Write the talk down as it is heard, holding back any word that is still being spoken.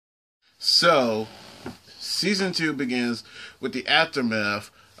So, Season 2 begins with the aftermath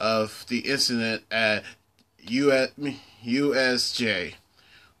of the incident at USJ,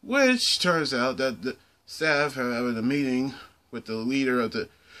 which turns out that the staff are having a meeting with the leader of the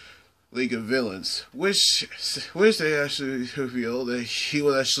League of Villains, which they actually reveal that he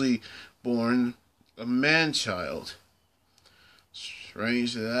was actually born a man-child.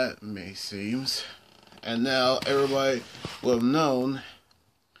 Strange that may seem. And now everybody will have known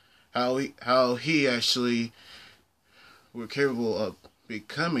how he actually were capable of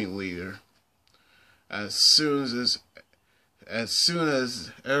becoming leader as soon as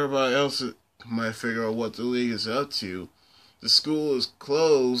everybody else might figure out what the league is up to. The school is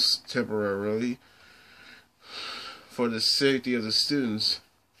closed temporarily for the safety of the students,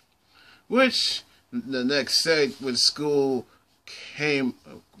 which the next day when school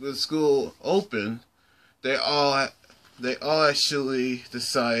opened, they all actually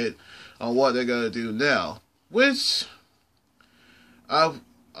decided on what they're gonna do now, which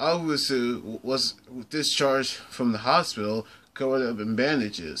obviously was discharged from the hospital covered up in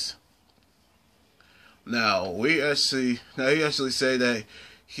bandages. Now he actually said that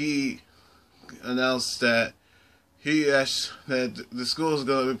he announced that that the school is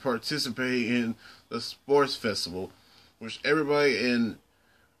going to be participating in the sports festival, which everybody in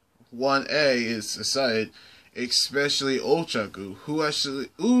 1A is excited, especially Ochaku, who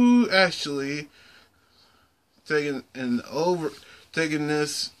actually taking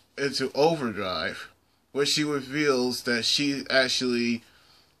this into overdrive, where she reveals that she actually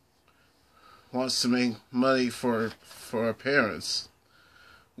wants to make money for her parents.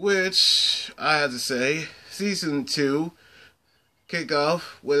 Which, I have to say, Season 2 kicked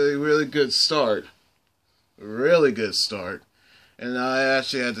off with a really good start. Really good start. And I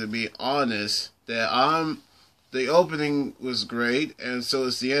actually have to be honest that the opening was great, and so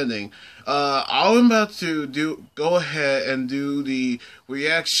is the ending. I'm about to go ahead and do the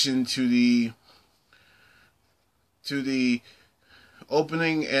reaction to the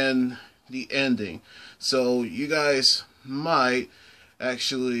opening and the ending. So you guys might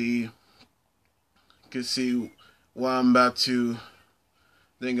actually can see what I'm about to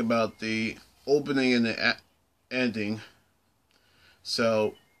think about the opening and the ending.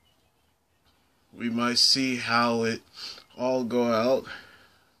 So we might see how it all go out,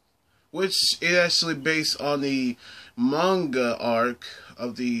 which is actually based on the manga arc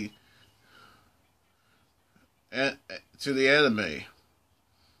of to the anime.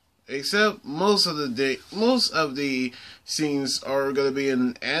 Except most of the scenes are going to be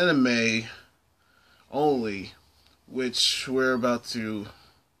in anime only, which we're about to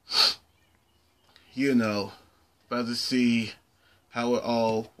see how it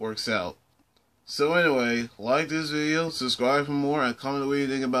all works out. So anyway, like this video, subscribe for more, and comment what you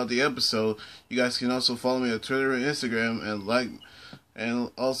think about the episode. You guys can also follow me on Twitter and Instagram,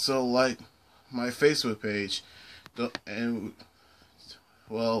 and also like my Facebook page. And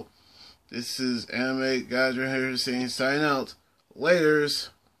well, this is Anime Guys right here saying sign out. Laters.